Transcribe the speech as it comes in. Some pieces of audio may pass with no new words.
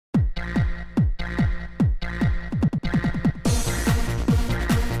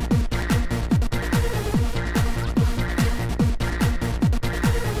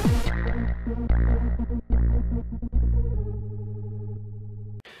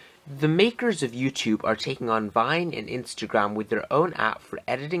The makers of YouTube are taking on Vine and Instagram with their own app for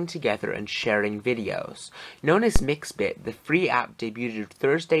editing together and sharing videos. Known as Mixbit, the free app debuted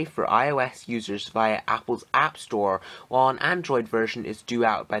Thursday for iOS users via Apple's App Store, while an Android version is due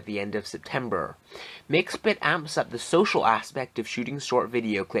out by the end of September. Mixbit amps up the social aspect of shooting short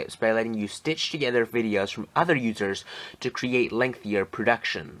video clips by letting you stitch together videos from other users to create lengthier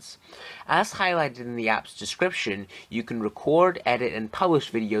productions. As highlighted in the app's description, you can record, edit, and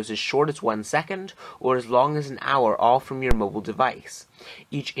publish videos as short as 1 second or as long as an hour, all from your mobile device.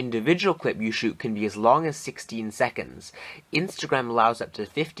 Each individual clip you shoot can be as long as 16 seconds. Instagram allows up to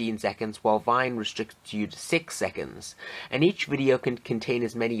 15 seconds, while Vine restricts you to 6 seconds. And each video can contain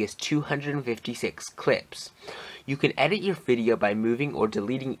as many as 256 clips. You can edit your video by moving or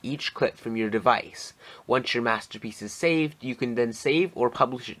deleting each clip from your device. Once your masterpiece is saved, you can then save or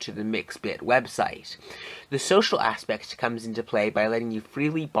publish it to the Mixbit website. The social aspect comes into play by letting you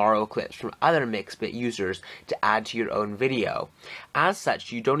freely borrow clips from other Mixbit users to add to your own video. As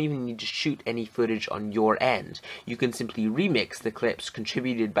such, you don't even need to shoot any footage on your end. You can simply remix the clips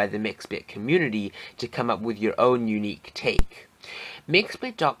contributed by the Mixbit community to come up with your own unique take.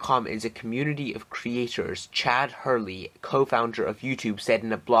 Mixbit.com is a community of creators, Chad Hurley, co-founder of YouTube, said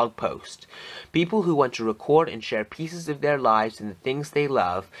in a blog post. People who want to record and share pieces of their lives and the things they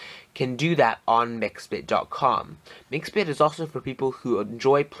love can do that on Mixbit.com. Mixbit is also for people who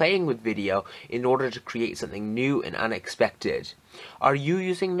enjoy playing with video in order to create something new and unexpected. Are you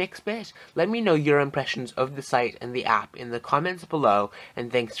using Mixbit? Let me know your impressions of the site and the app in the comments below,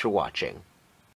 and thanks for watching.